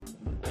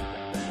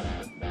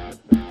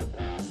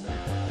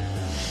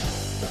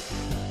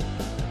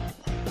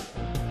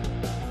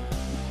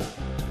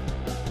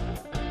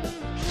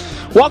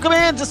Welcome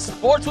in to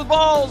Sports with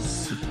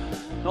Balls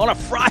on a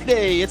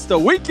Friday. It's the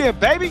weekend,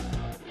 baby.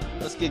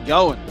 Let's get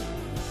going.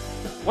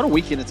 What a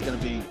weekend it's going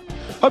to be.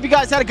 Hope you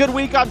guys had a good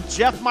week. I'm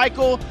Jeff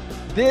Michael.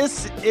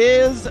 This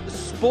is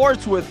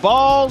Sports with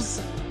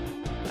Balls.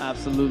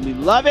 Absolutely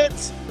love it,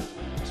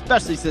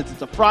 especially since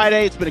it's a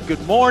Friday. It's been a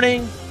good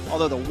morning,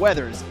 although the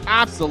weather is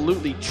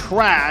absolutely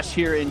trash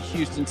here in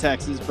Houston,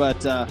 Texas.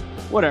 But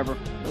whatever.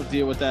 We'll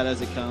deal with that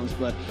as it comes.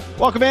 But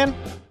welcome in.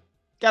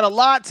 Got a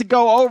lot to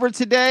go over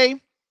today.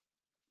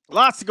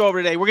 Lots to go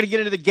over today. We're going to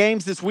get into the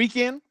games this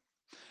weekend.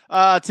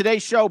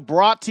 Today's show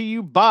brought to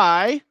you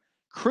by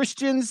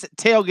Christian's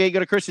Tailgate.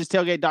 Go to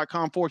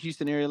christianstailgate.com for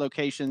Houston area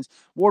locations.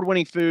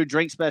 Award-winning food,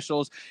 drink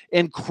specials.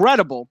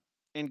 Incredible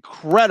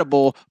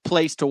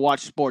place to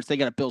watch sports. They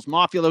got a Bills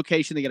Mafia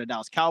location. They got a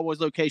Dallas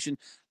Cowboys location.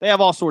 They have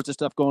all sorts of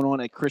stuff going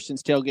on at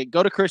Christian's Tailgate.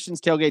 Go to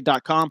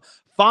christianstailgate.com.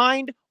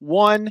 Find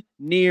one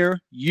near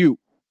you.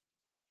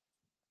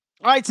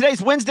 All right, today's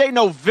Friday,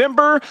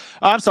 November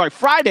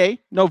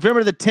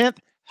the 10th.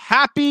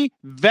 Happy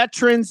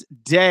Veterans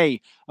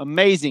Day.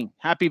 Amazing.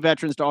 Happy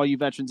veterans to all you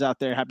veterans out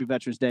there. Happy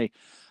Veterans Day.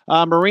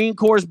 Marine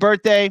Corps'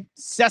 birthday,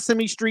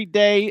 Sesame Street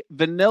Day,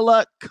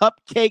 Vanilla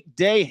Cupcake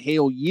Day.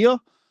 Hell yeah.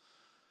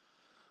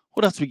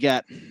 What else we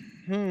got?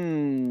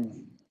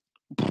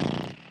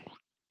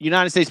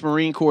 United States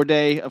Marine Corps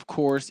Day, of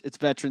course. It's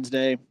Veterans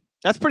Day.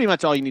 That's pretty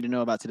much all you need to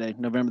know about today,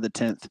 November the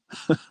 10th.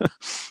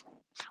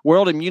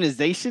 World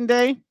Immunization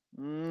Day.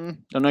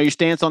 Don't know your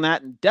stance on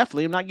that.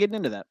 Definitely am not getting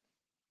into that.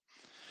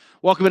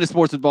 Welcome into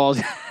Sports with Balls,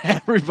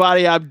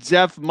 everybody. I'm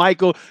Jeff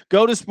Michael.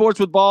 Go to Sports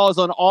with Balls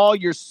on all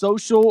your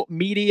social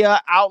media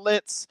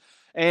outlets,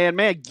 and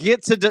man,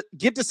 get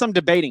to some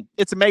debating.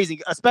 It's amazing,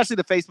 especially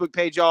the Facebook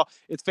page, y'all.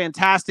 It's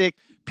fantastic.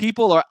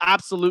 People are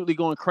absolutely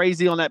going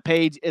crazy on that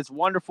page. It's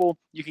wonderful.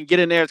 You can get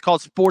in there. It's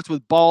called Sports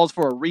with Balls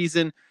for a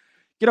reason.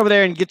 Get over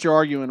there and get your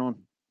arguing on.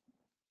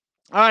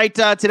 All right,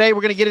 today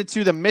we're going to get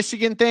into the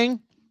Michigan thing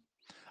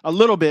a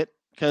little bit,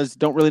 because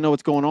don't really know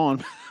what's going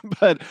on.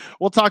 But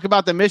we'll talk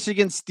about the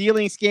Michigan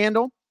stealing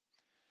scandal,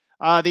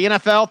 the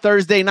NFL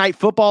Thursday night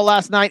football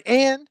last night,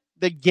 and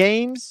the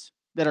games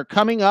that are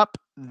coming up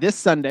this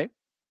Sunday.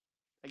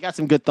 I got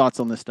some good thoughts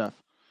on this stuff.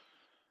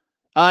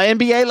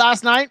 NBA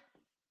last night,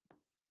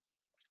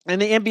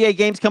 and the NBA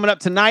games coming up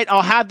tonight.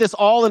 I'll have this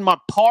all in my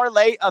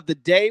parlay of the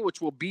day, which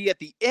will be at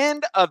the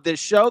end of this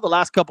show, the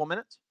last couple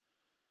minutes.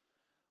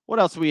 What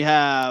else we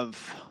have?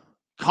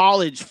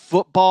 College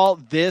football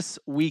this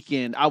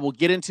weekend. I will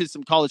get into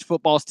some college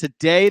footballs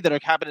today that are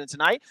happening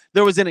tonight.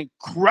 There was an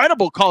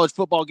incredible college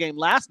football game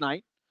last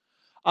night.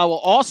 I will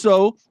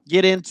also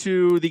get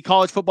into the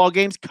college football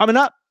games coming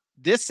up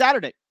this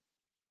Saturday.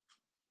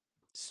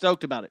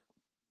 Stoked about it.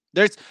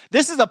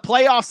 This is a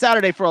playoff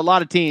Saturday for a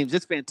lot of teams.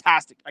 It's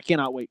fantastic. I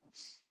cannot wait.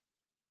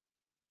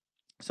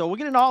 So we'll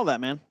get into all of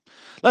that, man.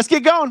 Let's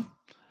get going.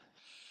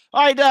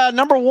 All right,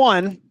 number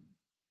one.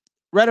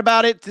 Read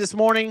about it this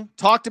morning,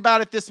 talked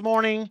about it this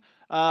morning,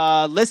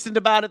 listened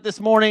about it this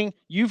morning.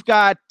 You've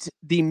got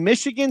the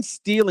Michigan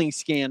stealing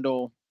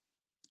scandal,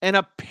 and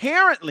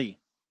apparently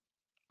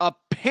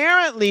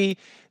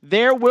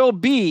there will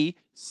be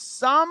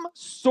some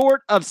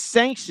sort of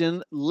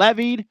sanction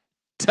levied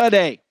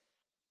today.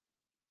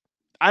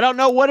 I don't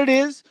know what it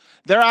is.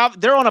 They're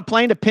on a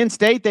plane to Penn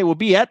State. They will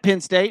be at Penn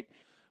State,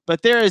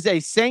 but there is a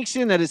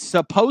sanction that is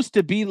supposed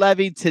to be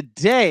levied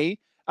today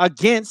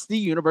against the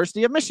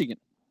University of Michigan.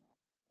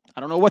 I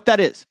don't know what that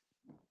is.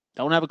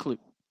 Don't have a clue.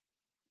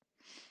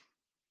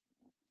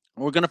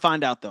 We're going to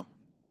find out, though.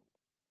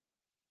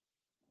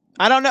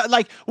 I don't know.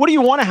 Like, what do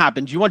you want to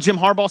happen? Do you want Jim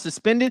Harbaugh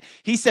suspended?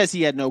 He says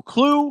he had no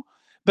clue.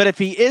 But if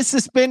he is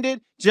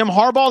suspended, Jim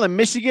Harbaugh and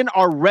Michigan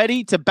are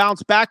ready to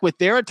bounce back with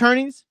their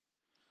attorneys.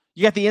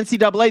 You got the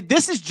NCAA.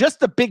 This is just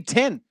the Big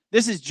Ten.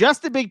 This is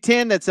just the Big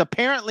Ten that's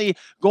apparently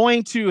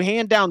going to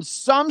hand down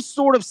some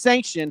sort of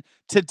sanction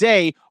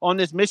today on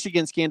this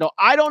Michigan scandal.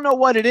 I don't know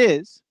what it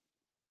is,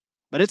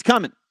 but it's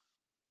coming.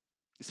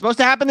 It's supposed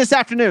to happen this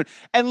afternoon.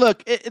 And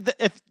look,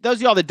 if those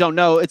of y'all that don't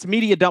know, it's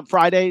Media Dump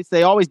Fridays.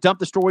 They always dump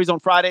the stories on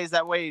Fridays.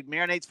 That way it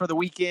marinates for the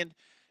weekend,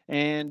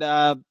 and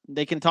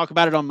they can talk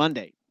about it on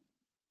Monday.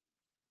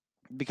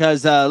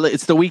 Because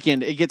it's the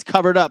weekend. It gets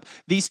covered up.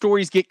 These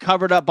stories get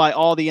covered up by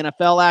all the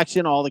NFL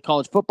action, all the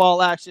college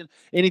football action,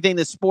 anything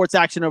that's sports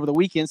action over the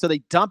weekend. So they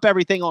dump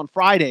everything on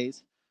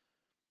Fridays.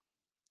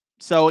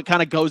 So it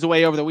kind of goes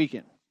away over the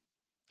weekend.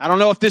 I don't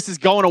know if this is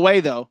going away,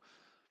 though.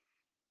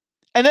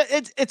 And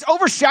it's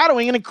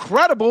overshadowing an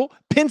incredible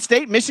Penn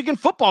State-Michigan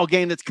football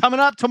game that's coming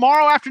up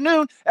tomorrow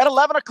afternoon at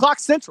 11 o'clock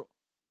Central.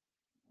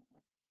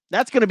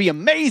 That's going to be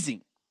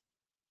amazing.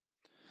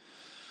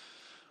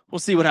 We'll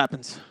see what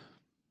happens.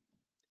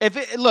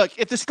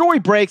 If the story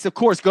breaks, of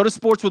course, go to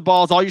Sports with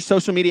Balls, all your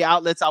social media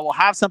outlets. I will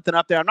have something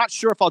up there. I'm not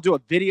sure if I'll do a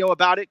video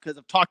about it because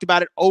I've talked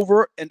about it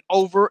over and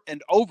over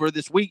and over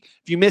this week.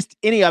 If you missed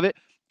any of it,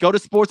 go to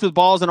Sports with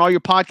Balls and all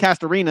your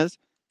podcast arenas.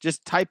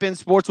 Just type in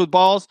Sports with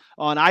Balls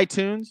on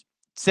iTunes.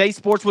 Say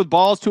Sports with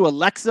Balls to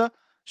Alexa.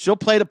 She'll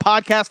play the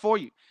podcast for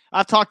you.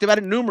 I've talked about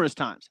it numerous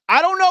times.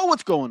 I don't know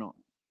what's going on.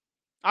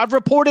 I've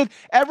reported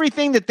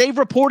everything that they've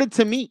reported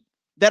to me,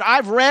 that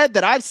I've read,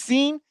 that I've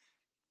seen.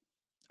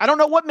 I don't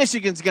know what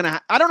Michigan's going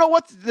to I don't know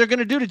what they're going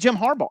to do to Jim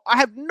Harbaugh. I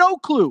have no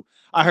clue.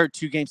 I heard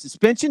 2-game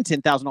suspension,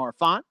 $10,000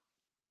 fine.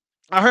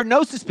 I heard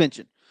no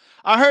suspension.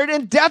 I heard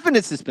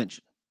indefinite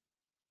suspension.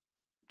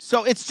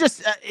 So it's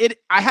just,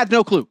 I had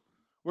no clue.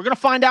 We're going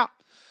to find out.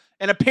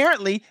 And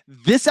apparently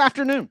this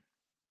afternoon,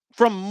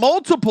 from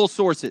multiple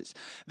sources,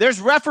 there's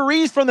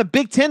referees from the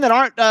Big Ten that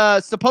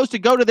aren't supposed to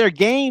go to their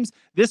games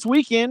this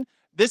weekend.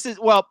 This is,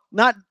 well,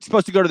 not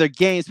supposed to go to their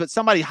games, but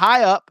somebody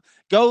high up.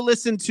 Go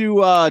listen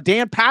to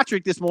Dan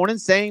Patrick this morning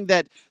saying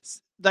that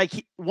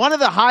one of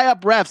the high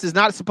up refs is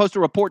not supposed to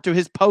report to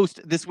his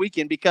post this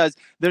weekend because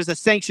there's a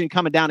sanction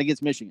coming down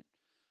against Michigan.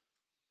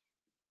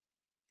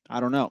 I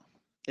don't know.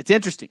 It's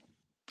interesting.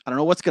 I don't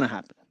know what's going to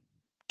happen.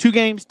 2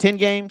 games, 10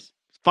 games,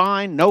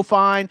 fine, no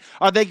fine.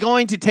 Are they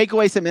going to take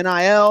away some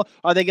NIL?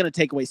 Are they going to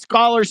take away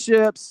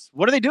scholarships?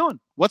 What are they doing?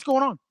 What's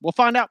going on? We'll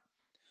find out.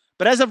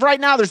 But as of right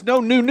now, there's no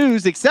new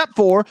news except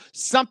for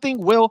something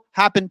will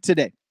happen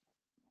today.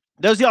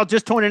 Those of y'all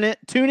just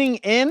tuning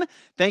in,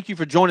 thank you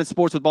for joining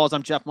Sports with Balls.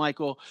 I'm Jeff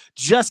Michael.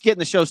 Just getting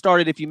the show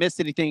started. If you missed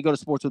anything, you go to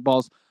Sports with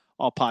Balls,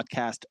 all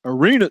podcast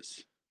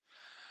arenas.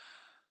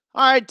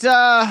 All right,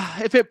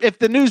 if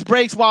the news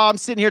breaks while I'm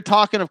sitting here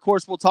talking, of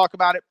course, we'll talk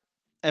about it.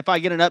 If I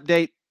get an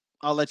update,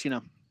 I'll let you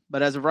know.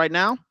 But as of right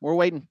now, we're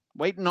waiting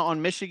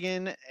on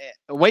Michigan,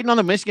 waiting on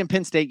the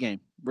Michigan-Penn State game.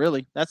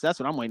 Really, that's what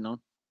I'm waiting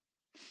on.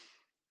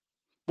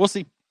 We'll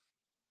see.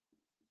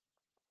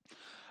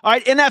 All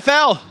right,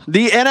 NFL.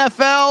 The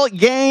NFL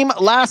game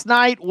last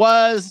night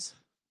was,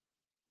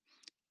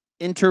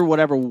 enter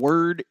whatever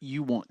word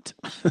you want.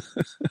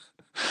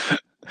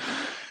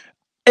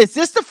 Is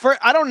this the first?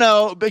 I don't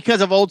know, because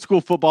of old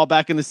school football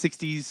back in the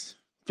 60s,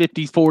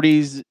 50s,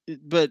 40s,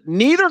 but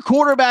neither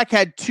quarterback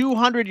had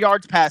 200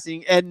 yards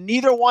passing and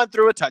neither one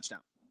threw a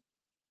touchdown.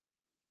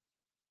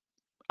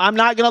 I'm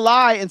not going to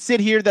lie and sit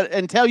here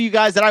and tell you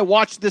guys that I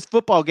watched this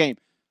football game.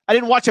 I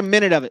didn't watch a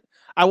minute of it.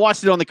 I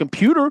watched it on the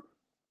computer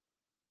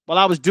while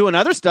I was doing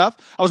other stuff.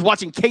 I was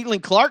watching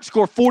Caitlin Clark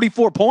score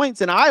 44 points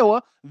in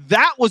Iowa.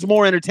 That was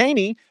more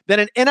entertaining than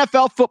an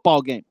NFL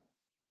football game.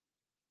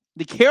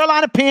 The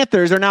Carolina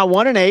Panthers are now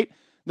 1-8.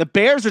 The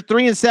Bears are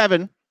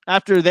 3-7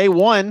 after they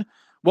won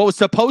what was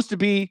supposed to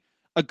be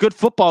a good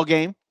football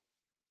game.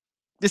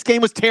 This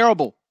game was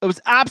terrible. It was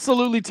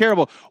absolutely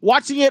terrible.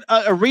 Watching it,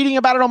 reading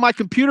about it on my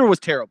computer was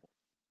terrible.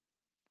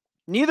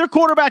 Neither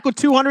quarterback with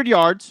 200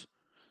 yards.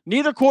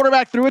 Neither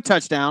quarterback threw a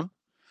touchdown.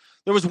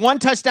 There was one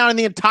touchdown in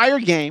the entire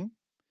game.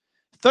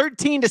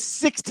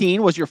 13-16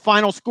 was your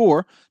final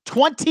score.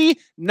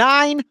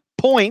 29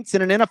 points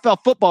in an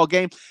NFL football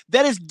game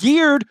that is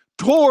geared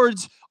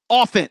towards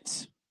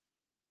offense.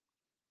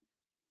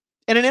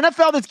 In an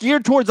NFL that's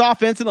geared towards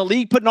offense, in the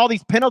league putting all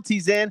these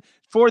penalties in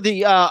for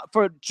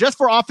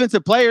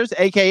offensive players,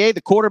 aka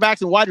the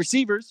quarterbacks and wide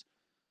receivers,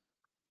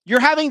 you're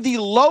having the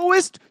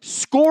lowest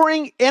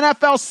scoring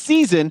NFL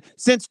season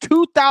since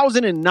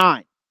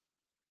 2009.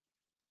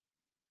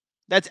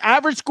 That's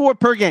average score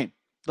per game.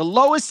 The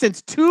lowest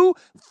since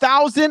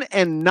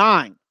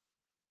 2009.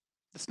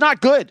 It's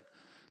not good.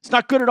 It's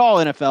not good at all,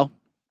 NFL.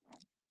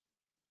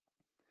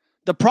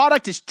 The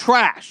product is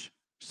trash.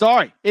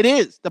 Sorry, it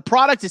is. The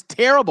product is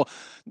terrible.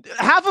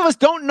 Half of us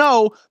don't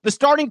know the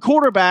starting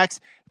quarterbacks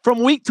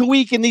from week to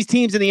week in these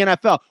teams in the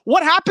NFL.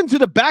 What happened to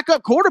the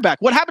backup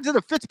quarterback? What happened to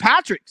the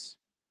Fitzpatricks?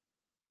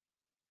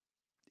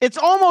 It's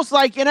almost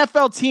like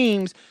NFL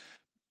teams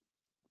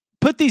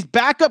put these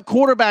backup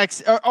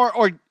quarterbacks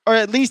or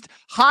at least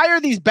hire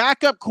these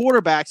backup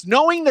quarterbacks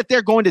knowing that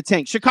they're going to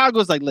tank.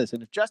 Chicago's like,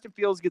 listen, if Justin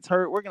Fields gets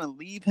hurt, we're going to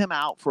leave him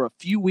out for a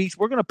few weeks.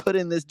 We're going to put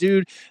in this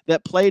dude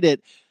that played at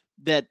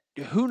that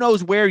who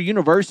knows where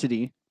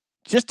university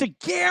just to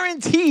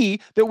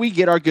guarantee that we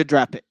get our good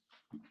draft pick.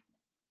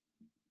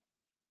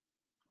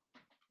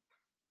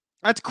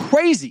 That's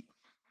crazy.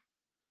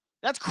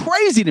 That's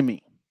crazy to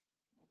me.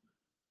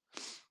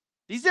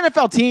 These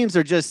NFL teams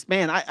are just,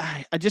 man,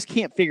 I just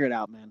can't figure it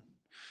out, man.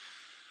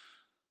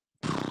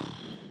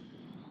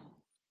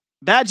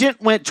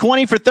 Bagent went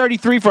 20 for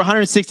 33 for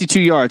 162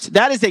 yards.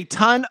 That is a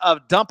ton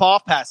of dump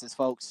off passes,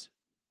 folks.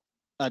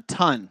 A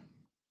ton.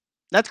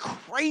 That's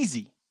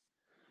crazy.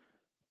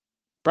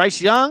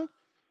 Bryce Young,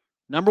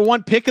 number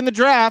 1 pick in the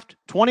draft,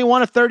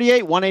 21 of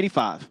 38,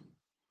 185.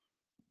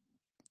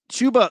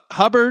 Chuba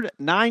Hubbard,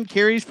 9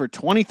 carries for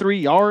 23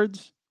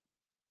 yards.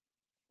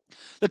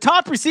 The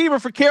top receiver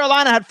for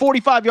Carolina had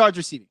 45 yards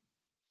receiving.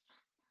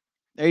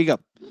 There you go.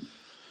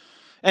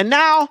 And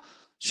now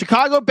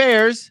Chicago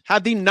Bears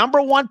have the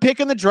number 1 pick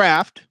in the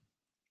draft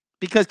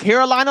because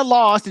Carolina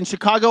lost and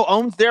Chicago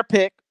owns their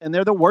pick, and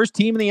they're the worst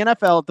team in the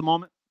NFL at the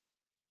moment.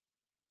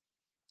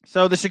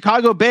 So the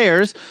Chicago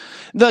Bears,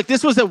 look,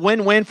 this was a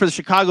win-win for the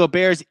Chicago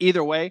Bears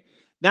either way.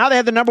 Now they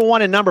have the number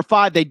 1 and number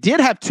 5. They did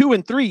have 2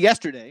 and 3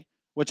 yesterday,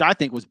 which I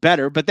think was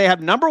better, but they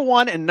have number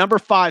 1 and number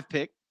 5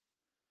 pick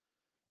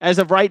as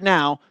of right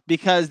now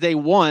because they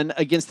won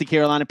against the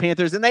Carolina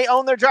Panthers, and they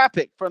own their draft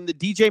pick from the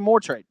DJ Moore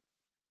trade.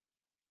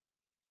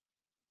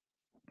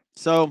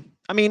 So,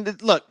 I mean,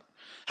 look,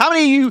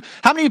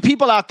 How many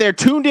people out there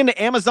tuned into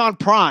Amazon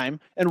Prime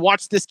and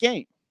watched this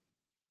game?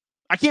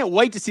 I can't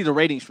wait to see the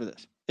ratings for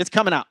this. It's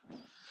coming out.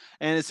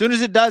 And as soon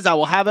as it does, I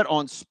will have it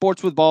on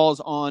Sports with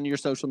Balls on your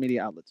social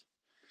media outlets.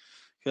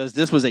 Because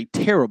this was a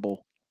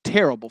terrible,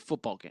 terrible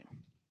football game.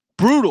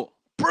 Brutal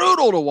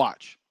to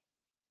watch.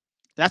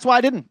 That's why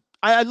I didn't.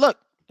 I look,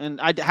 and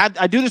I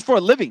do this for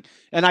a living,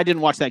 and I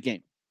didn't watch that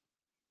game.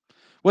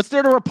 What's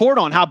there to report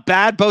on how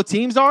bad both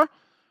teams are?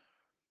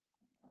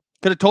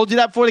 Could have told you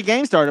that before the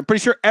game started. I'm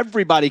pretty sure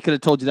everybody could have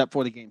told you that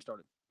before the game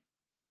started.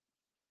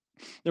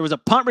 There was a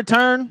punt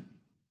return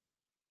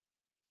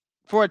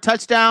for a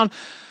touchdown.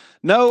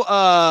 No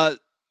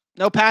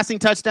passing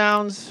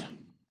touchdowns.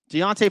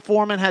 D'Onta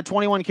Foreman had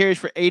 21 carries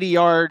for 80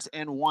 yards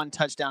and 1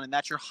 touchdown, and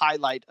that's your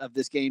highlight of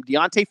this game.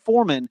 D'Onta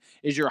Foreman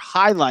is your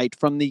highlight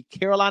from the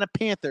Carolina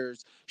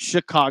Panthers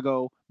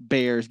Chicago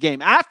Bears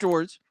game.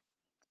 Afterwards,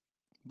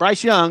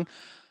 Bryce Young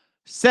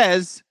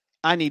says,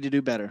 I need to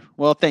do better.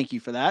 Well, thank you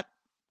for that.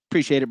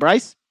 Appreciate it,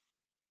 Bryce.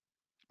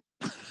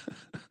 I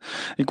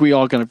think we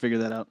all kind of figure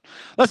that out.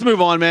 Let's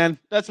move on, man.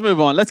 Let's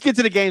move on. Let's get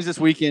to the games this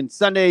weekend.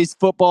 Sunday's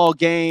football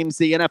games,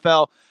 the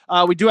NFL.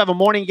 We do have a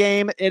morning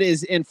game. It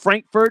is in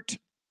Frankfurt.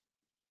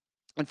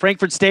 In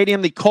Frankfurt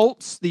Stadium, the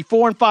Colts, the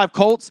 4-5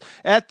 Colts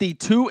at the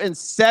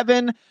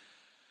 2-7.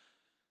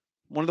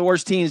 One of the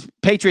worst teams,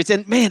 Patriots.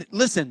 And man,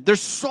 listen,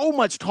 there's so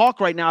much talk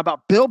right now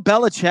about Bill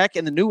Belichick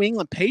and the New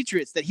England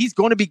Patriots that he's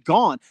going to be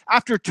gone.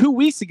 After 2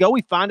 weeks ago,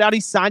 we found out he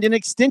signed an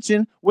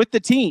extension with the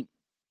team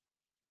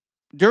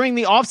during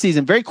the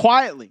offseason, very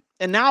quietly.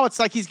 And now it's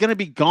like he's going to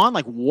be gone.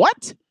 Like,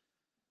 what?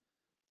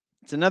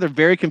 It's another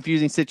very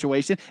confusing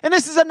situation. And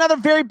this is another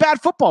very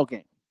bad football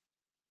game.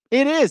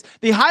 It is.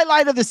 The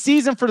highlight of the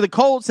season for the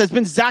Colts has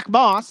been Zach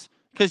Moss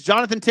because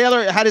Jonathan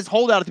Taylor had his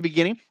holdout at the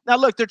beginning. Now,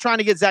 look, they're trying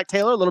to get Zach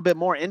Taylor a little bit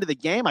more into the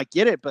game. I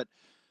get it, but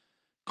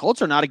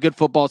Colts are not a good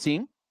football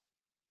team.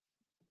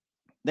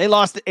 They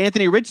lost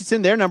Anthony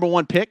Richardson, their number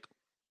 1 pick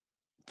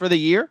for the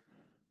year.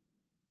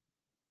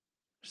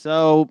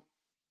 So,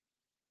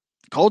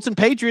 Colts and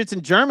Patriots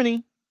in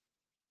Germany.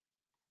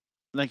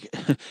 Like,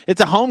 it's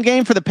a home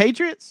game for the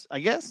Patriots, I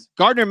guess.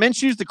 Gardner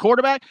Minshew's the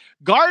quarterback.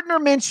 Gardner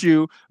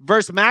Minshew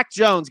versus Mac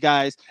Jones,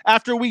 guys.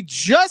 After we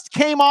just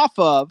came off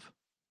of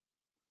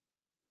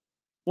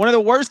one of the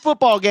worst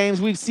football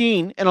games we've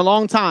seen in a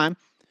long time,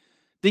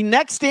 the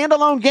next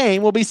standalone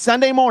game will be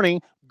Sunday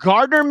morning,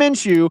 Gardner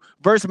Minshew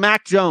versus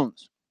Mac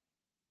Jones.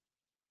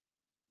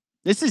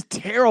 This is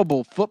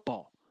terrible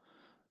football.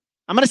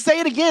 I'm going to say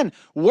it again.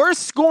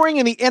 Worst scoring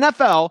in the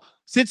NFL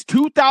since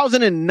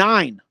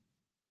 2009.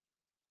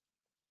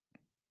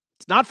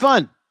 It's not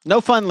fun. No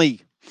fun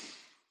league.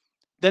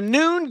 The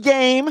noon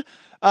game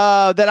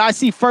that I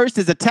see first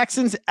is the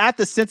Texans at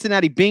the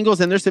Cincinnati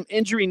Bengals, and there's some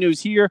injury news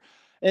here.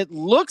 It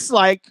looks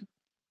like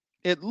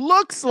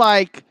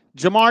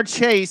Jamar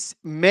Chase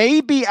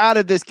may be out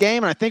of this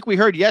game, and I think we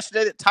heard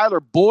yesterday that Tyler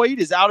Boyd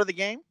is out of the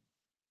game.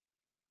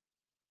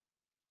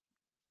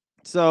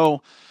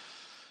 So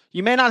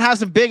you may not have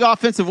some big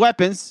offensive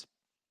weapons.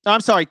 I'm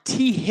sorry,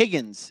 T.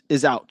 Higgins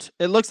is out.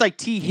 It looks like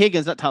T.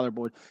 Higgins, not Tyler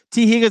Boyd.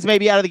 T. Higgins may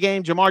be out of the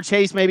game. Jamar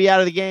Chase may be out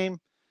of the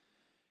game.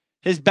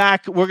 His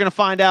back, we're going to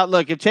find out.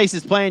 Look, if Chase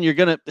is playing, he's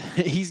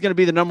going to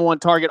be the number 1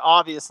 target,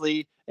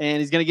 obviously, and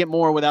he's going to get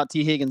more without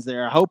T. Higgins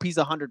there. I hope he's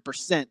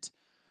 100%.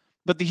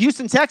 But the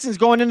Houston Texans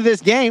going into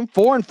this game,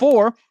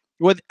 4-4,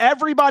 with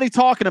everybody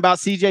talking about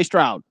C.J.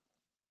 Stroud.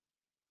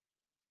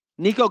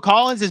 Nico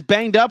Collins is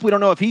banged up. We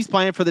don't know if he's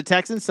playing for the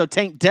Texans, so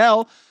Tank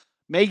Dell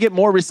may get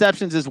more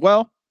receptions as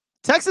well.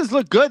 Texans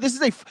look good. This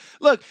is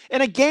look,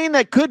 in a game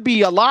that could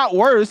be a lot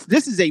worse,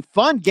 this is a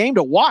fun game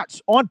to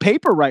watch on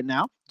paper right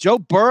now. Joe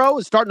Burrow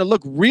is starting to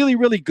look really,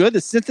 really good.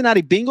 The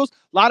Cincinnati Bengals, a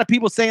lot of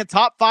people saying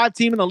top 5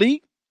 team in the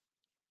league.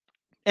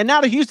 And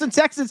now the Houston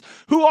Texans,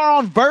 who are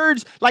on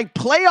verge, like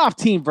playoff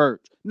team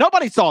verge.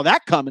 Nobody saw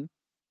that coming.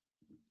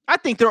 I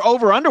think their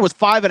over-under was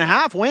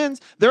 5.5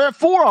 wins. They're at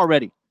 4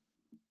 already.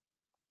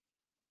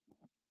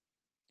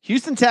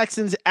 Houston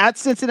Texans at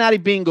Cincinnati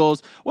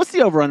Bengals. What's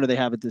the over-under they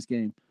have at this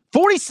game?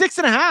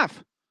 46.5.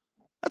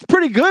 That's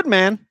pretty good,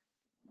 man.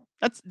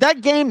 That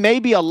game may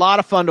be a lot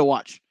of fun to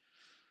watch.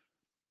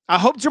 I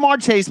hope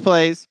Jamar Chase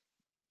plays.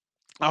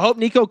 I hope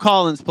Nico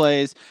Collins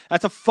plays.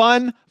 That's a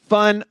fun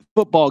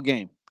football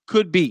game.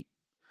 Could be.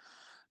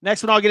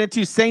 Next one I'll get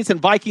into, Saints and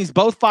Vikings,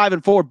 both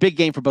 5-4. Big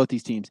game for both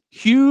these teams.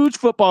 Huge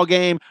football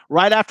game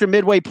right after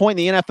midway point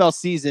in the NFL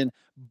season.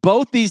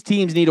 Both these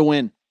teams need a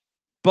win.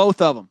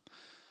 Both of them.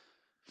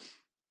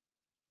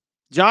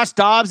 Josh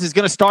Dobbs is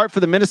going to start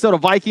for the Minnesota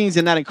Vikings,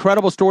 and that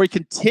incredible story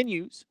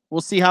continues.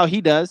 We'll see how he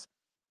does.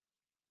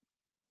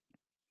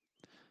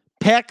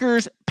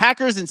 Packers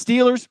and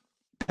Steelers.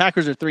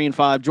 Packers are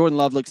 3-5. Jordan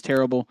Love looks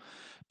terrible.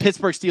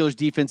 Pittsburgh Steelers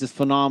defense is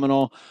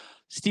phenomenal.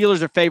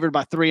 Steelers are favored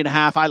by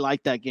 3.5. I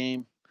like that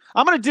game.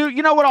 I'm going to do,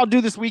 you know what I'll do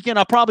this weekend?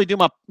 I'll probably do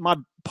my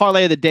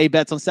parlay of the day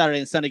bets on Saturday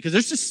and Sunday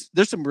because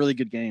there's some really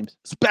good games,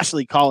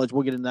 especially college.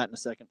 We'll get into that in a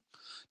second.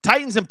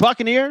 Titans and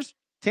Buccaneers.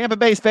 Tampa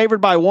Bay's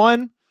favored by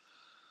 1.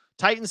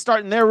 Titans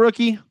starting their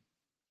rookie.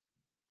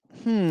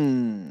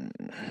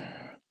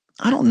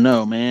 I don't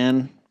know,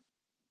 man.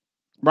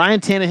 Ryan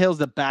Tannehill's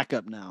the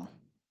backup now.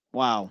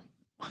 Wow.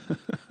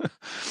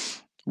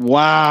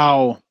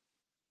 Wow.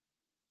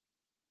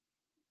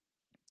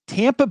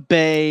 Tampa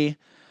Bay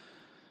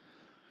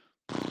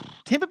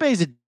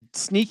is a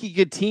sneaky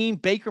good team.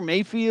 Baker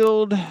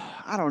Mayfield,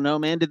 I don't know,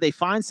 man. Did they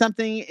find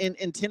something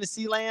in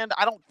Tennessee land?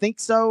 I don't think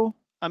so.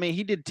 I mean,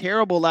 he did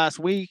terrible last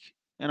week.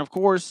 And, of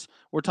course,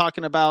 we're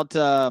talking about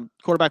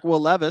quarterback Will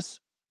Levis.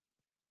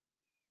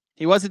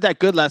 He wasn't that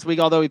good last week,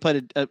 although he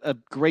played a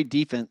great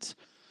defense.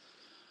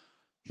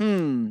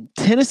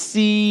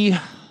 Tennessee,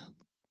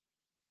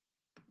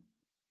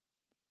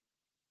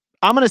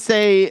 I'm gonna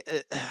say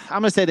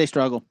they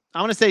struggle.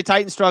 I'm gonna say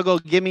Titans struggle.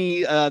 Give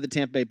me the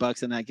Tampa Bay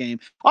Bucks in that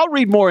game. I'll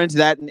read more into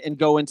that and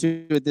go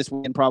into it this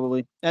weekend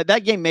probably.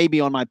 That game may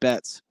be on my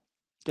bets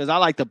because I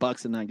like the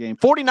Bucks in that game.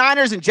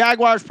 49ers and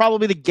Jaguars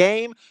probably the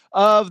game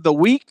of the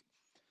week.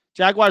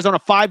 Jaguars on a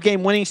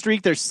 5-game winning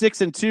streak. They're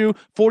 6-2.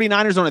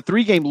 49ers on a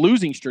 3-game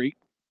losing streak.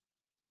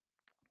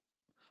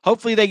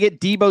 Hopefully they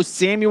get Deebo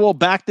Samuel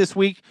back this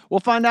week.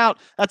 We'll find out.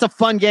 That's a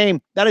fun game.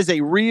 That is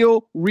a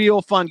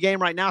real fun game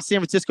right now.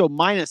 San Francisco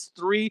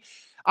 -3.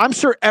 I'm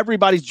sure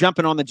everybody's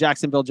jumping on the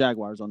Jacksonville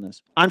Jaguars on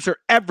this. I'm sure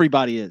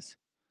everybody is.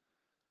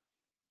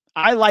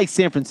 I like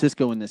San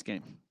Francisco in this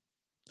game.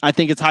 I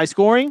think it's high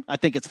scoring. I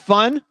think it's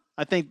fun.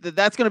 I think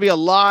that's going to be a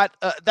lot.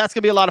 That's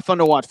going to be a lot of fun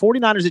to watch.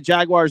 49ers at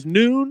Jaguars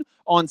noon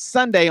on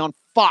Sunday on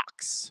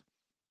Fox.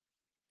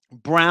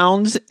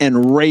 Browns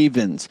and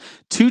Ravens,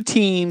 two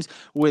teams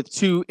with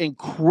two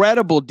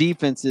incredible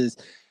defenses.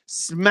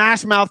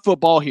 Smash mouth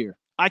football here.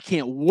 I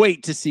can't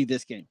wait to see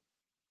this game.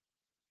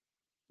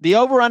 The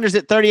over-under's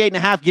at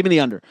 38.5. Give me the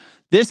under.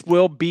 This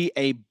will be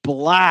a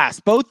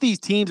blast. Both these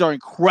teams are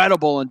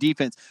incredible on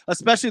defense,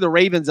 especially the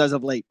Ravens as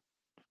of late.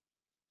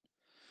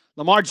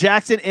 Lamar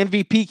Jackson,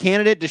 MVP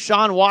candidate.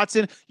 Deshaun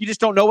Watson, you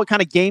just don't know what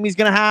kind of game he's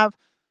going to have.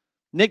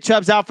 Nick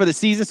Chubb's out for the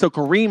season, so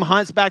Kareem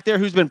Hunt's back there,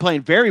 who's been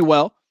playing very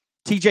well.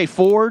 TJ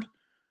Ford.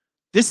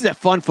 This is a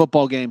fun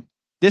football game.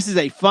 This is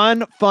a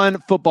fun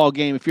football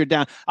game if you're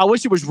down. I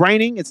wish it was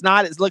raining. It's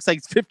not. It looks like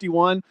it's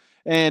 51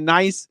 and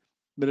nice.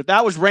 But if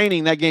that was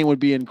raining, that game would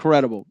be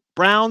incredible.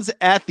 Browns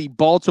at the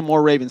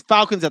Baltimore Ravens.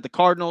 Falcons at the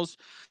Cardinals.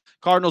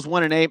 Cardinals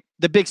 1-8.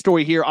 The big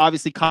story here,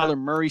 obviously, Kyler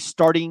Murray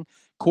starting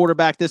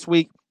quarterback this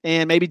week.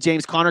 And maybe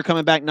James Conner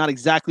coming back. Not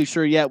exactly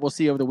sure yet. We'll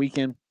see over the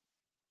weekend.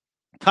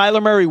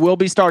 Kyler Murray will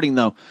be starting,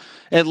 though.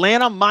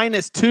 Atlanta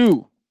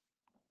 -2.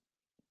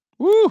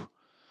 Woo!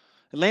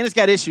 Atlanta's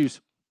got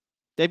issues.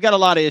 They've got a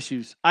lot of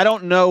issues. I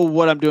don't know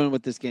what I'm doing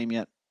with this game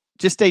yet.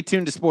 Just stay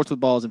tuned to Sports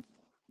with Balls, and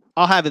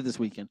I'll have it this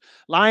weekend.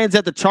 Lions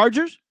at the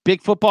Chargers.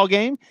 Big football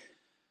game.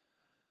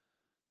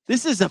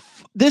 This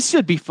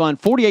should be fun.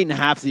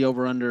 48.5 is the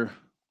over-under.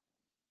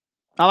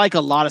 I like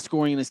a lot of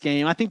scoring in this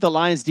game. I think the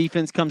Lions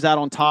defense comes out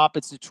on top.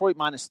 It's Detroit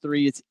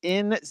 -3. It's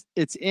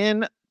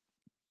in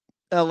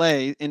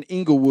LA, in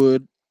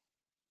Inglewood.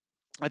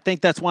 I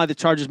think that's why the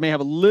Chargers may have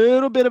a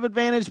little bit of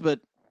advantage, but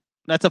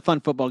that's a fun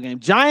football game.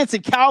 Giants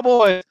and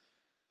Cowboys.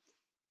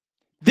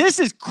 This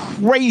is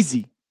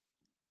crazy.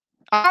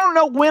 I don't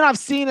know when I've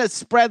seen a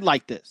spread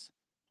like this,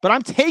 but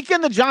I'm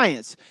taking the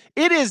Giants.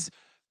 It is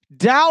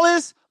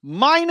Dallas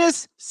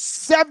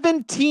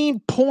 -17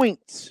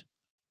 points.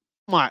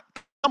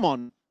 Come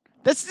on.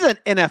 This is an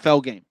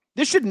NFL game.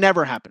 This should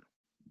never happen.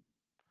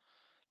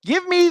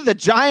 Give me the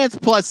Giants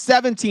plus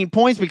 17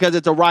 points because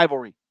it's a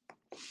rivalry.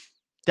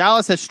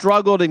 Dallas has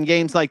struggled in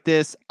games like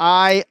this.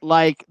 I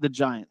like the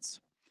Giants.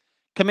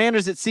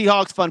 Commanders at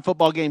Seahawks, fun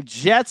football game.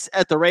 Jets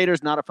at the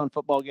Raiders, not a fun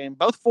football game.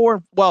 Both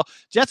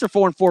Jets are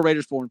 4-4,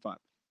 Raiders 4-5.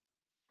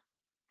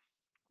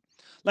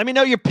 Let me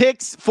know your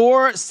picks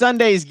for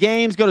Sunday's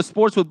games. Go to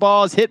Sports with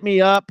Balls. Hit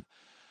me up.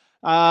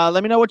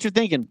 Let me know what you're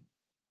thinking.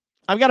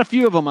 I've got a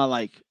few of them I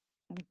like.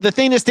 The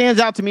thing that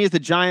stands out to me is the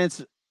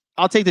Giants.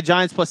 I'll take the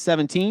Giants plus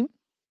 17.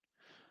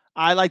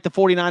 I like the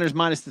 49ers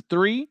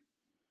 -3.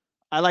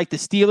 I like the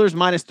Steelers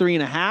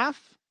 -3.5.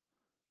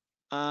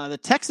 The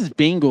Texas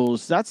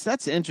Bengals,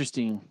 that's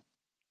interesting.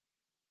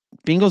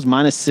 Bengals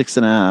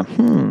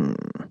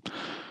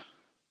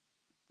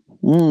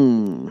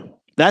 -6.5.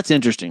 That's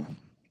interesting.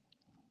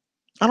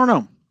 I don't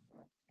know.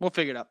 We'll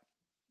figure it out.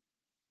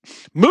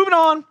 Moving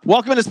on.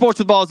 Welcome into Sports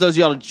with Balls. Those of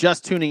y'all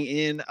just tuning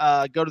in,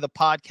 go to the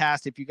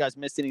podcast. If you guys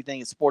missed anything,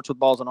 it's Sports with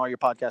Balls on all your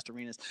podcast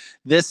arenas.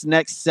 This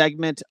next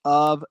segment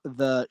of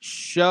the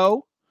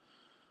show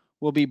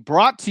will be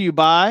brought to you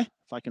by,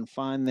 if I can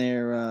find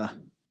their,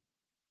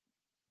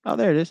 oh,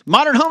 there it is,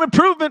 Modern Home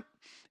Improvement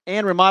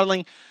and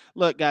Remodeling.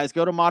 Look, guys,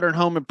 go to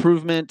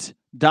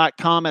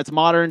modernhomeimprovement.com. That's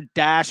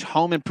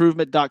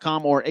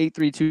modern-homeimprovement.com or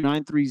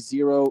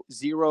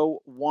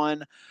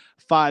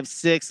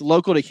 832-930-0156.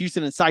 Local to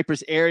Houston and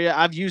Cypress area.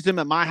 I've used them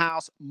at my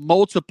house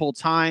multiple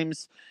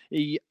times.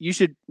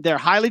 They're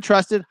highly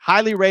trusted,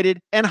 highly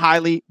rated, and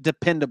highly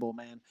dependable,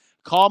 man.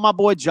 Call my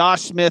boy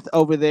Josh Smith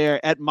over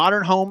there at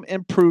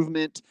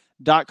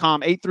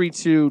modernhomeimprovement.com,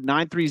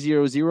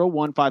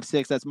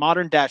 832-930-0156. That's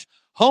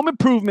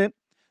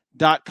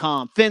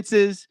modern-homeimprovement.com.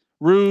 Fences,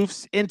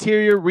 roofs,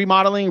 interior,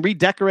 remodeling,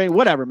 redecorating,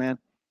 whatever, man.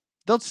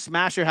 They'll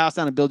smash your house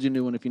down and build you a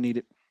new one if you need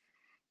it.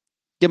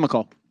 Give him a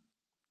call.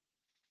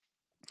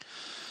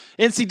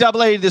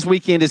 NCAA this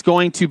weekend is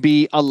going to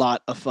be a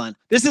lot of fun.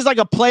 This is like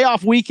a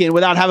playoff weekend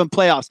without having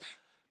playoffs.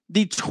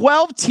 The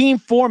 12-team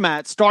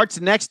format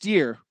starts next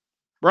year,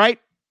 right?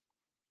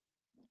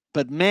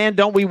 But man,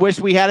 don't we wish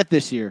we had it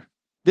this year.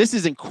 This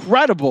is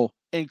incredible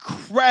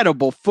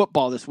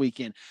football this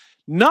weekend.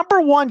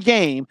 Number one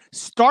game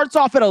starts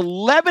off at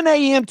 11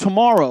 a.m.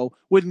 tomorrow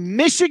with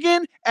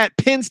Michigan at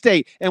Penn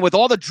State. And with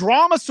all the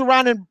drama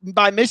surrounded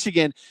by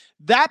Michigan,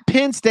 that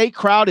Penn State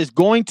crowd is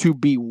going to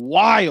be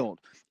wild.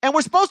 And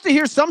we're supposed to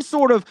hear some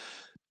sort of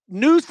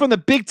news from the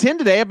Big Ten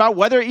today about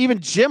whether even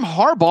Jim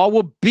Harbaugh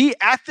will be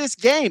at this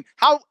game.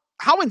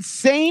 How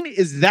insane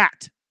is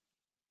that?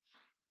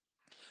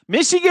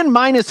 Michigan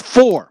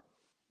 -4.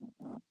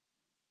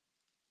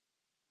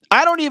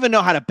 I don't even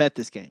know how to bet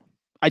this game.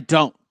 I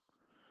don't.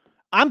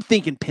 I'm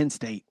thinking Penn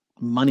State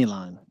money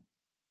line.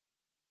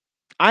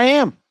 I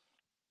am.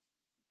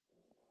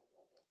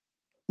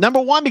 Number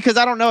one, because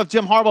I don't know if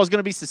Jim Harbaugh is going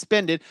to be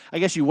suspended. I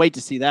guess you wait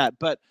to see that.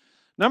 But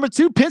number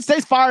two, Penn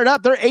State's fired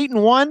up. They're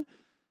 8-1.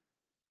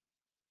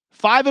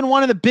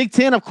 5-1 in the Big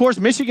Ten. Of course,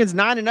 Michigan's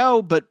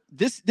 9-0. But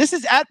this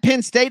is at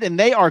Penn State, and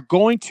they are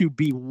going to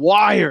be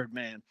wired,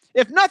 man.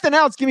 If nothing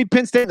else, give me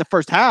Penn State in the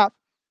first half.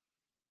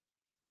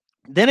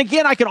 Then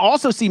again, I can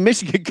also see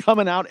Michigan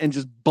coming out and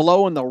just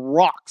blowing the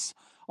rocks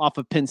off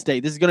of Penn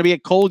State. This is going to be a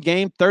cold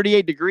game,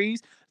 38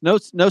 degrees. No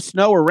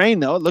snow or rain,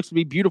 though. It looks to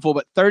be beautiful,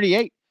 but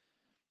 38.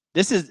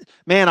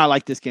 Man, I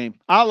like this game.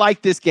 I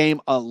like this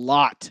game a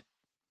lot.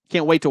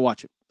 Can't wait to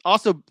watch it.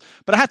 Also,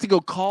 but I have to go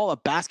call a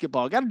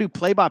basketball. I got to do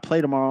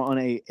play-by-play tomorrow on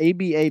a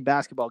ABA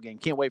basketball game.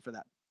 Can't wait for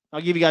that.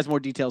 I'll give you guys more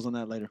details on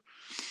that later.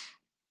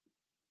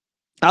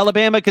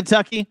 Alabama,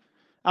 Kentucky.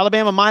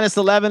 Alabama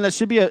 -11. That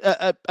should be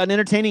an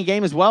entertaining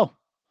game as well.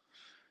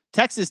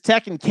 Texas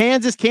Tech and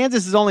Kansas.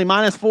 Kansas is only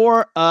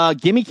 -4.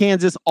 Give me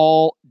Kansas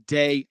all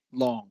day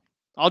long.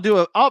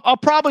 I'll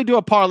probably do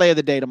a parlay of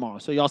the day tomorrow,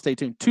 so y'all stay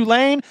tuned.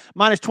 Tulane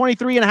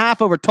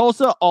 -23.5 over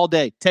Tulsa all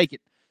day. Take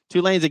it.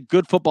 Tulane's a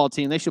good football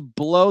team. They should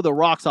blow the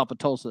rocks off of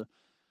Tulsa.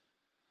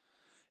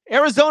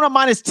 Arizona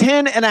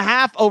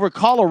 -10.5 over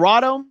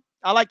Colorado.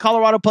 I like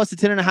Colorado plus the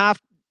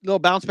 10.5. Little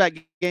bounce back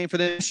game for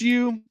them.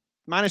 SU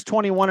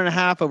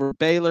 -21.5 over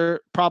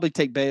Baylor. Probably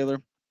take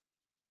Baylor.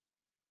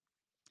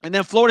 And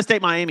then Florida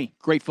State, Miami.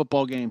 Great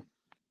football game.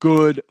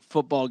 Good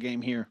football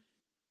game here.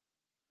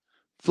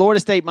 Florida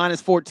State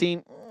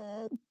 -14.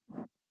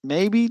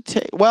 Maybe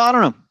take. Well, I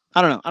don't know.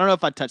 I don't know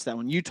if I'd touch that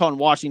one. Utah and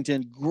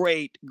Washington.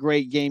 Great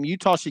game.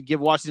 Utah should give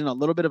Washington a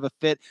little bit of a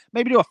fit.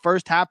 Maybe do a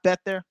first half bet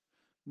there.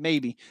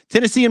 Maybe.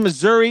 Tennessee and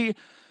Missouri.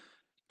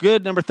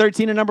 Good. Number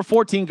 13 and number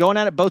 14 going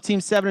at it. Both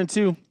teams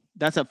 7-2.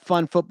 That's a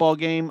fun football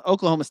game.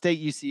 Oklahoma State,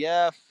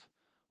 UCF.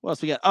 What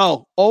else we got?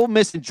 Oh, Ole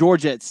Miss and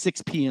Georgia at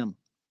 6 p.m.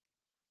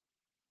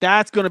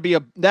 That's going to be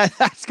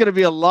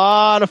a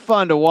lot of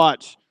fun to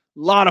watch. A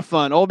lot of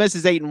fun. Ole Miss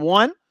is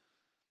 8-1.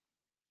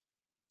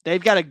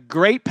 They've got a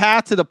great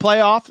path to the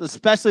playoffs,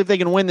 especially if they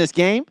can win this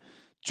game.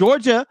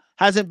 Georgia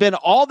hasn't been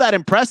all that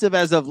impressive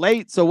as of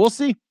late, so we'll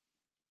see.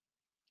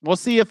 We'll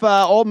see if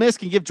Ole Miss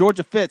can give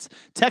Georgia fits.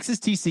 Texas,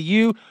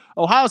 TCU.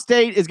 Ohio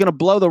State is going to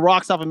blow the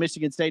rocks off of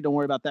Michigan State. Don't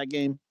worry about that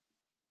game.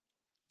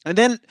 And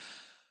then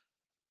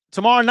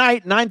tomorrow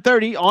night,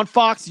 9:30 on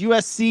Fox,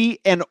 USC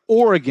and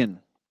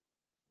Oregon.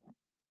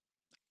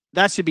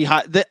 That should be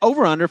high. The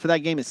over-under for that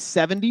game is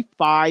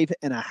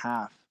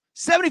 75.5.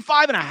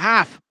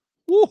 75.5.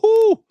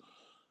 Woohoo!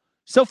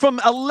 So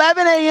from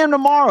 11 a.m.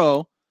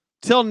 tomorrow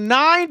till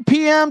 9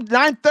 p.m.,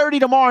 9:30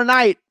 tomorrow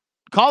night,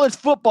 college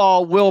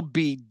football will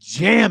be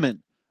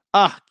jamming.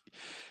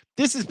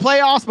 This is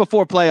playoffs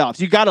before playoffs.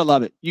 You got to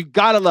love it. You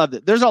got to love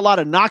it. There's a lot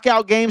of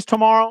knockout games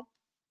tomorrow.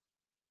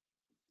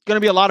 Going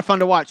to be a lot of fun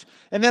to watch.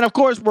 And then, of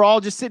course, we're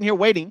all just sitting here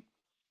waiting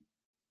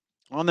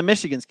on the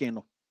Michigan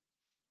scandal.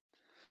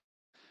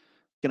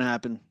 Going to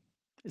happen.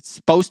 It's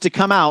supposed to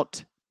come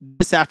out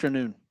this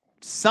afternoon.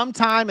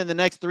 Sometime in the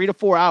next 3 to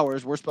 4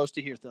 hours, we're supposed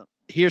to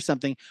hear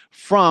something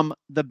from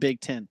the Big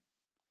Ten.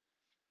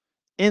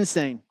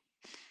 Insane.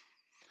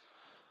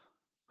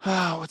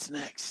 What's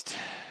next?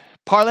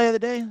 Parlay of the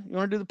day? You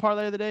want to do the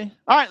parlay of the day?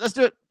 All right, let's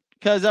do it.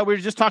 Because we were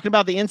just talking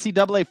about the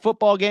NCAA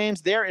football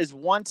games. There is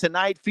one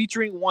tonight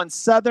featuring one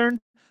Southern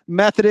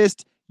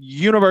Methodist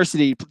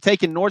University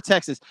taking North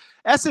Texas.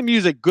 SMU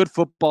is a good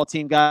football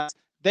team, guys.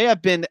 They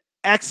have been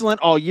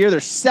excellent all year. They're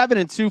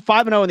 7-2,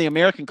 5-0 in the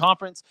American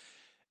Conference.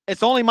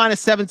 It's only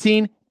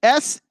 -17.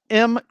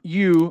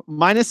 SMU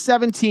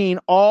 -17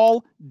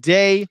 all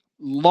day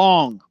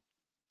long.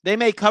 They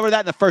may cover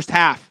that in the first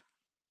half.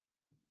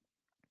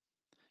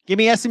 Give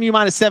me SMU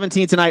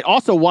 -17 tonight.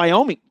 Also,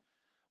 Wyoming.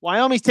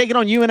 Wyoming's taking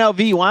on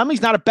UNLV.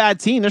 Wyoming's not a bad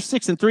team. They're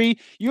 6-3.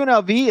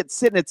 UNLV, it's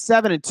sitting at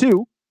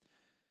 7-2.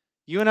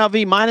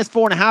 UNLV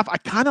 -4.5. I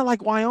kind of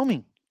like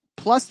Wyoming.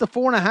 Plus the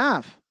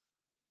 4.5.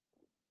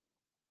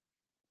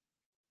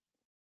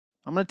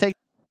 I'm going to take.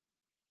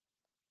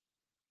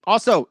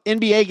 Also,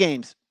 NBA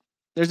games.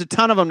 There's a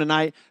ton of them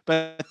tonight,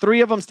 but 3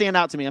 of them stand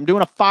out to me. I'm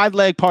doing a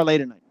 5-leg parlay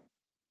tonight.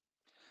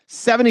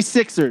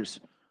 76ers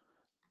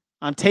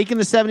I'm taking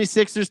the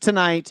 76ers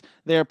tonight.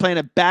 They're playing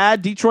a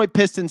bad Detroit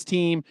Pistons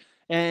team,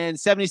 and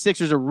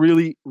 76ers are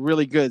really,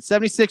 really good.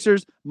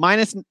 76ers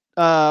minus,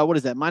 what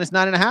is that, minus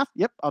 9.5?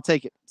 Yep, I'll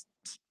take it.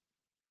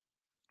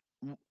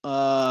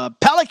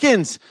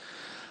 Pelicans.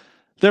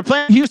 They're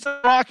playing Houston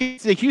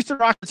Rockets. The Houston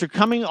Rockets are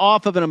coming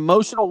off of an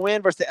emotional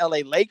win versus the LA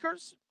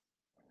Lakers.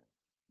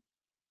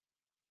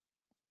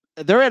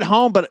 They're at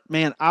home, but,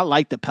 man, I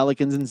like the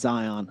Pelicans and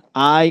Zion.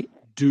 I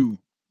do.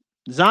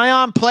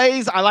 Zion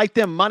plays. I like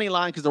them money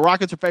line because the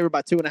Rockets are favored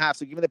by 2.5.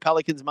 So give me the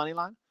Pelicans money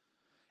line.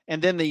 And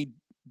then the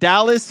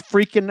Dallas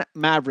freaking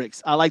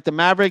Mavericks. I like the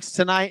Mavericks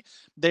tonight.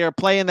 They are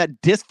playing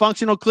that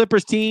dysfunctional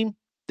Clippers team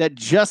that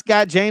just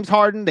got James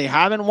Harden. They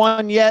haven't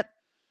won yet.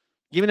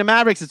 Give me the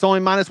Mavericks. It's only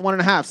minus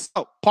 1.5.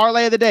 So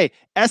parlay of the day.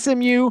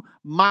 SMU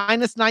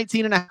minus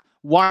 19.5.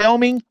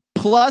 Wyoming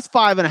plus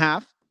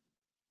 5.5.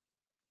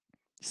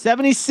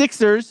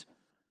 76ers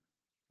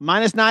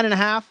minus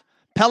 9.5.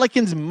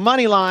 Pelicans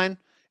money line.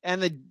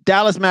 And the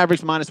Dallas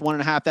Mavericks minus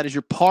 1.5. That is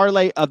your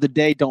parlay of the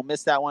day. Don't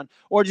miss that one.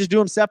 Or just do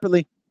them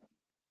separately.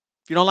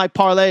 If you don't like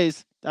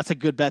parlays, that's a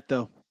good bet,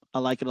 though. I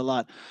like it a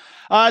lot.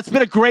 It's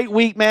been a great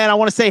week, man. I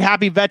want to say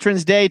happy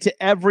Veterans Day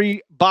to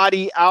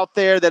everybody out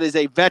there that is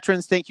a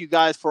veterans. Thank you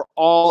guys for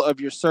all of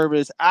your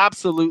service.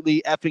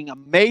 Absolutely effing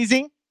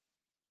amazing.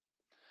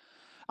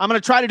 I'm going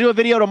to try to do a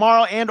video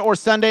tomorrow and or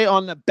Sunday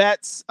on the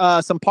bets,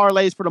 some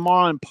parlays for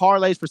tomorrow and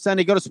parlays for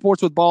Sunday. Go to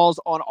Sports with Balls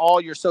on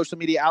all your social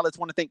media outlets.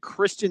 Want to thank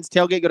Christian's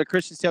Tailgate. Go to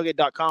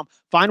christianstailgate.com.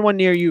 Find one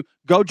near you.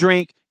 Go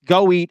drink,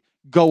 go eat,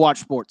 go watch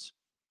sports.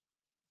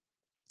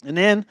 And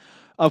then,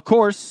 of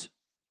course,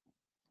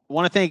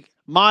 want to thank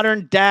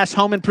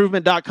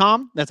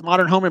modern-homeimprovement.com. That's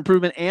Modern Home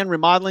Improvement and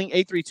Remodeling,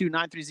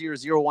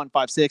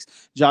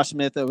 832-930-0156. Josh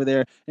Smith over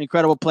there.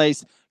 Incredible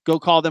place. Go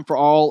call them for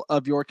all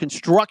of your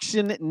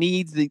construction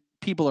needs. The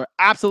people are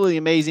absolutely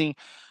amazing.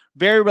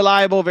 Very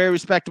reliable, very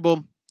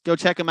respectable. Go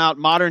check them out,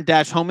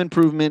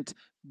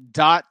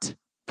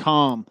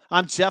 modern-homeimprovement.com.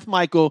 I'm Jeff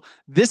Michael.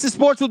 This is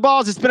Sports with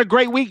Balls. It's been a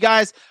great week,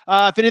 guys.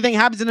 If anything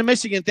happens in the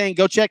Michigan thing,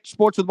 go check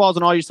Sports with Balls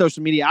on all your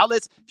social media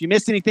outlets. If you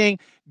missed anything,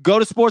 go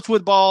to Sports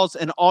with Balls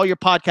and all your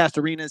podcast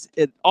arenas.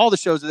 All the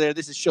shows are there.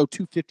 This is show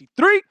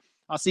 253.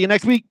 I'll see you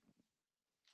next week.